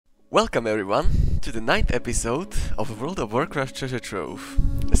Welcome everyone to the 9th episode of World of Warcraft Treasure Trove,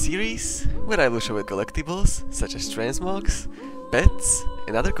 a series where I will show you collectibles such as transmogs, pets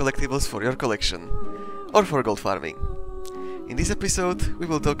and other collectibles for your collection, or for gold farming. In this episode we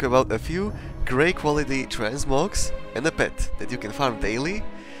will talk about a few grey quality transmogs and a pet that you can farm daily,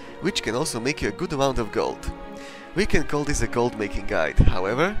 which can also make you a good amount of gold. We can call this a gold making guide,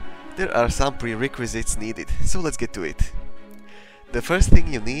 however, there are some prerequisites needed, so let's get to it. The first thing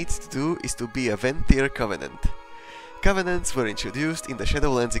you need to do is to be a Venthyr Covenant. Covenants were introduced in the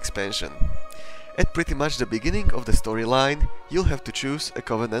Shadowlands expansion. At pretty much the beginning of the storyline, you'll have to choose a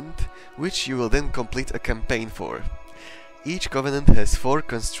Covenant, which you will then complete a campaign for. Each Covenant has 4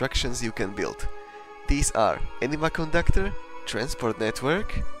 constructions you can build. These are Anima Conductor, Transport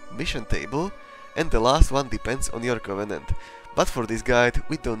Network, Mission Table, and the last one depends on your Covenant, but for this guide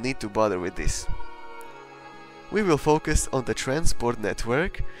we don't need to bother with this. We will focus on the Transport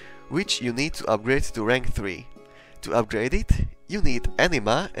Network, which you need to upgrade to rank 3. To upgrade it, you need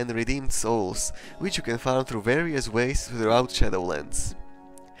Anima and Redeemed Souls, which you can farm through various ways throughout Shadowlands.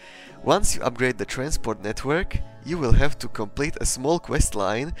 Once you upgrade the Transport Network, you will have to complete a small quest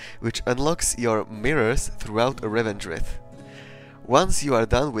line which unlocks your mirrors throughout Revendreth. Once you are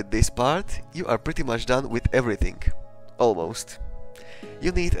done with this part, you are pretty much done with everything. Almost.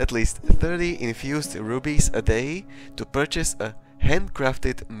 You need at least 30 infused rubies a day to purchase a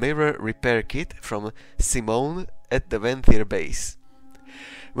handcrafted mirror repair kit from Simone at the Venthyr base.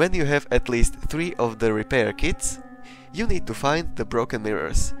 When you have at least 3 of the repair kits, you need to find the broken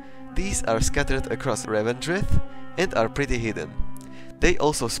mirrors. These are scattered across Revendreth and are pretty hidden. They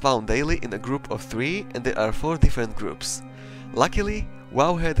also spawn daily in a group of 3 and there are 4 different groups. Luckily,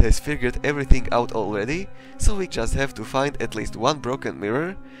 Wowhead has figured everything out already, so we just have to find at least 1 broken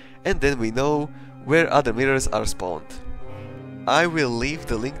mirror, and then we know where other mirrors are spawned. I will leave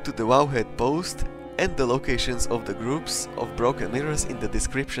the link to the Wowhead post and the locations of the groups of broken mirrors in the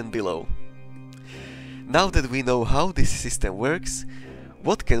description below. Now that we know how this system works,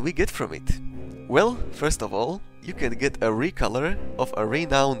 what can we get from it? Well, first of all, you can get a recolor of a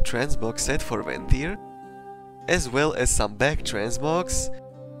renowned transmog set for Venthyr, as well as some back transmogs,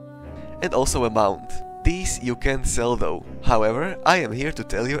 and also a mount. These you can't sell though. However, I am here to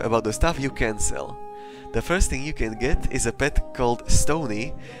tell you about the stuff you can sell. The first thing you can get is a pet called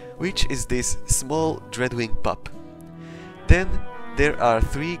Stony, which is this small dreadwing pup. Then there are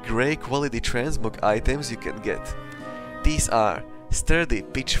 3 grey quality transmog items you can get. These are Sturdy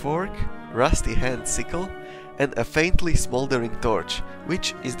Pitchfork, Rusty Hand Sickle, and a faintly smoldering torch,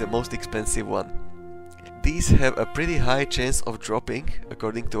 which is the most expensive one. These have a pretty high chance of dropping,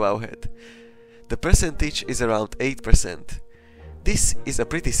 according to Wowhead. The percentage is around 8%. This is a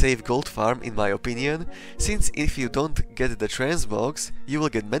pretty safe gold farm in my opinion, since if you don't get the transmogs, you will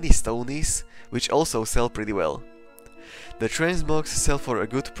get many stonies, which also sell pretty well. The transmogs sell for a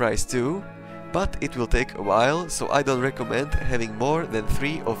good price too, but it will take a while, so I don't recommend having more than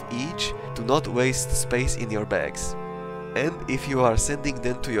 3 of each to not waste space in your bags. And if you are sending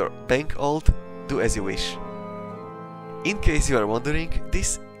them to your bank alt, do as you wish. In case you are wondering,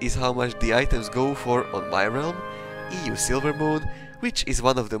 this is how much the items go for on my realm, EU Silvermoon, which is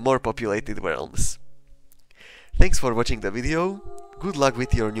one of the more populated realms. Thanks for watching the video, good luck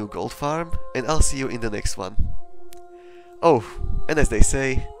with your new gold farm, and I'll see you in the next one. Oh, and as they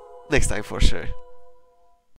say, next time for sure.